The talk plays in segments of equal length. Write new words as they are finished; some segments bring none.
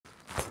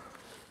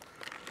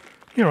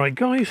You're right,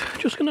 guys.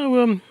 Just going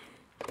to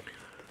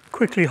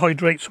quickly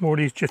hydrate some more of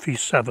these Jiffy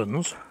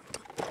 7s.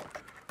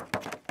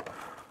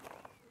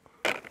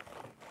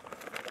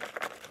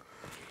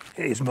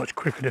 It is much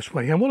quicker this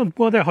way. And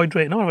while they're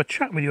hydrating, I'll have a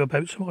chat with you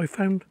about something I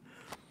found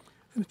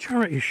in a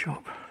charity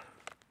shop.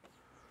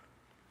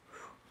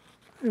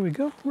 There we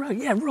go. Right,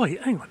 yeah,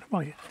 right. Hang on,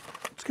 right.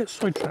 Let's get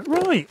sidetracked.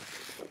 Right.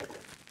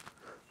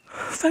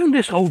 Found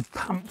this old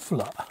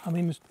pamphlet. I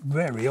mean, it's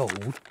very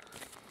old.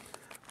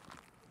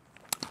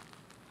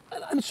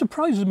 And it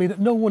surprises me that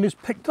no one has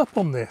picked up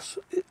on this.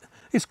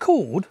 It's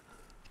called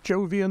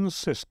Jovian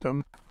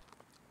System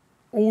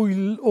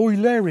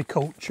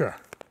Oilericulture.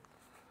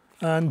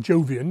 And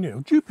Jovian, you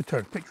know,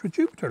 Jupiter, picture of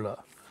Jupiter,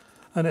 look.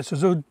 And it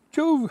says,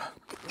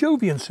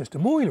 Jovian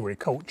System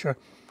Oilericulture,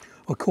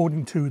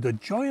 according to the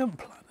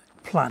giant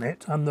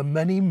planet and the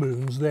many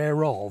moons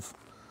thereof.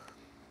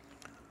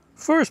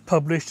 First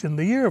published in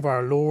the year of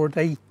our Lord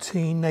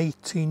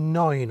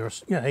 1889, or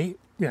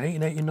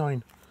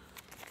 1889.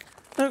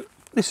 Now,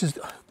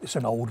 it's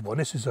an old one.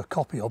 This is a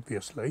copy,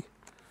 obviously.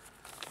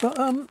 But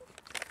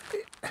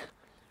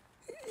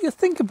you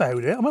think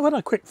about it. I mean, when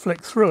I quick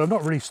flick through, I've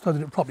not really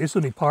studied it properly. It's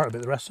only part of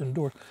it. The rest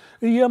indoors.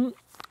 You've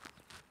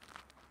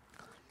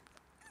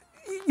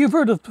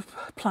heard of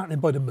planting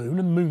by the moon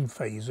and moon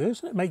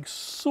phases, and it makes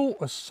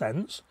sort of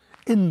sense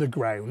in the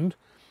ground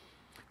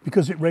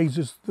because it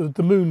raises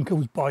the moon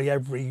goes by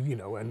every, you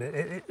know, and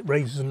it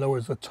raises and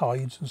lowers the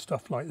tides and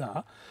stuff like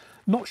that.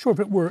 Not sure if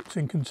it works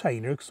in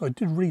container because I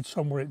did read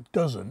somewhere it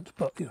doesn't,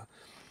 but you know.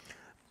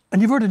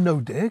 And you've heard of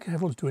no dig.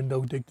 Everyone's doing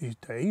no dig these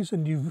days,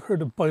 and you've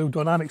heard of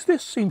biodynamics.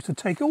 This seems to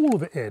take all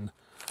of it in.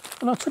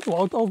 And I'll tell you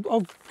what,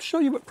 I'll show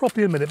you it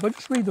properly in a minute, but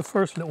just read the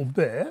first little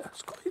bit.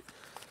 It's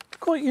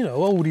quite, you know,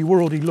 oldie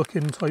worldy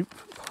looking type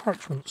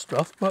parchment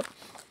stuff, but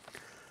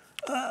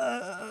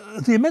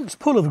the immense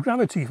pull of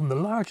gravity from the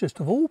largest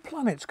of all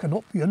planets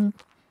cannot be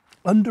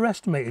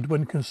underestimated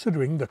when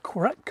considering the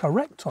correct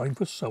time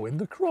for sowing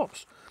the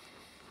crops.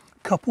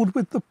 Coupled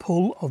with the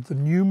pull of the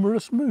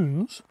numerous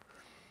moons,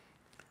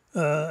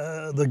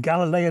 the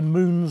Galilean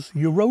moons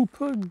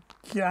Europa,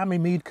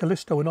 Ganymede,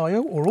 Callisto and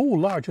Io are all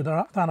larger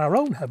than our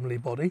own heavenly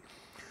body,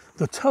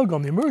 the tug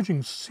on the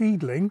emerging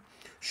seedling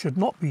should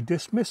not be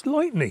dismissed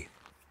lightly.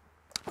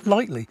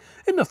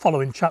 In the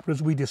following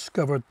chapters we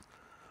discovered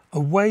a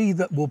way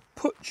that will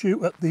put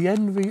you at the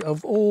envy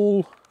of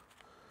all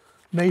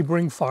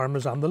neighbouring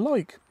farmers and the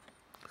like.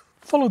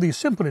 Follow these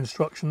simple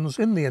instructions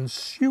in the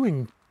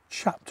ensuing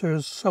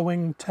chapters: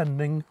 sowing,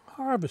 tending,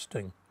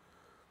 harvesting.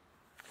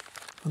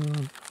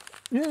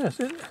 Yes,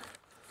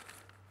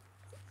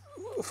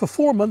 for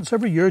 4 months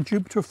every year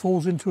Jupiter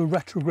falls into a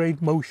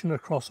retrograde motion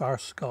across our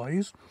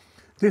skies.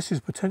 This is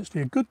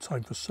potentially a good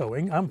time for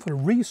sowing and for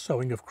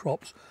re-sowing of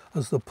crops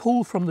as the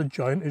pull from the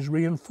giant is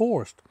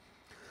reinforced.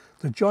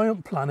 The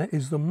giant planet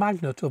is the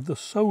magnet of the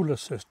solar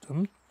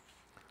system.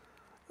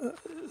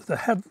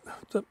 I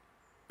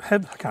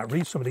can't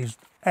read some of these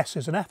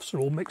S's and F's are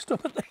all mixed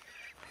up, aren't they?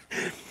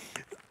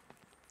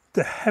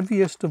 The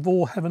heaviest of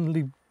all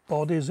heavenly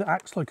bodies,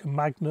 acts like a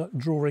magnet,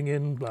 drawing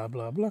in, blah,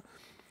 blah, blah.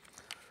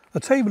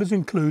 A table is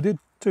included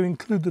to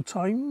include the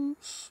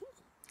times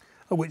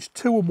at which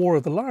 2 or more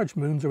of the large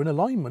moons are in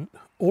alignment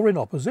or in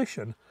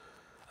opposition.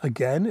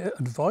 Again,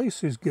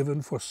 advice is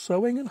given for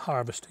sowing and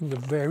harvesting the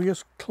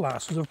various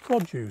classes of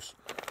produce.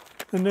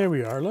 And there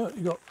we are, look,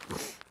 you got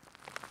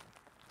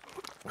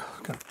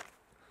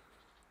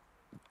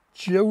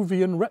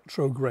Jovian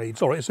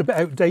retrogrades. All right, it's a bit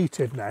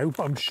outdated now,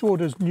 but I'm sure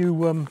there's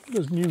new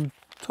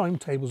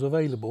timetables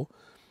available.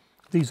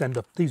 These end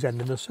in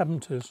the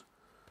 70s.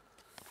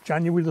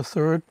 January the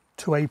 3rd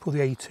to April the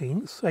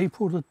 18th,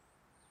 April the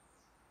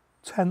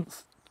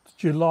 10th,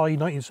 July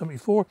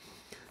 1974,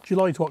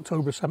 July to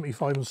October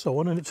 75 and so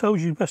on, and it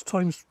tells you best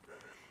times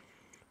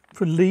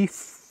for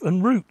leaf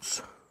and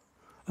roots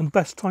and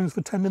best times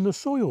for tending the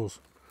soils.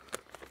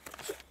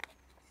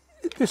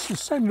 This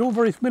is sounding all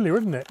very familiar,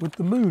 isn't it, with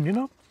the moon, you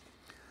know?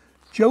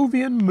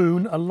 Jovian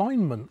moon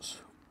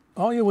alignments,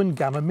 Io and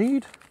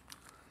Ganymede,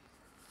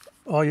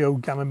 Io,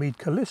 Ganymede,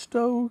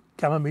 Callisto,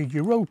 Ganymede,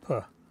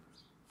 Europa,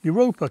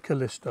 Europa,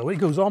 Callisto. It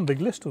goes on,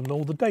 big list of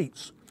all the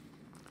dates.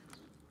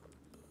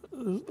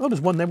 Oh, there's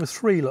one there with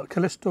 3, look,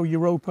 Callisto,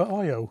 Europa,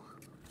 Io.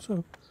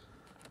 So,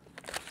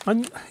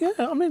 and yeah,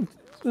 I mean,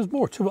 there's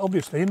more to it,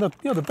 obviously. And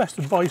the best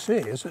advice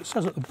is, it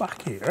says at the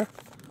back here,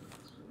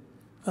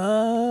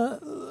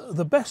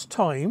 the best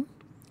time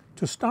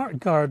to start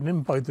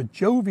gardening by the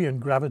Jovian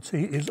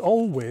gravity is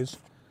always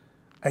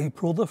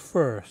April the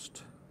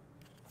 1st.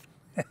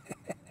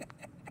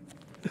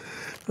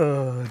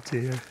 Oh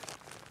dear.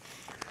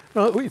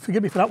 Well,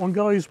 forgive me for that one,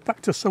 guys.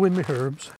 Back to sowing my herbs.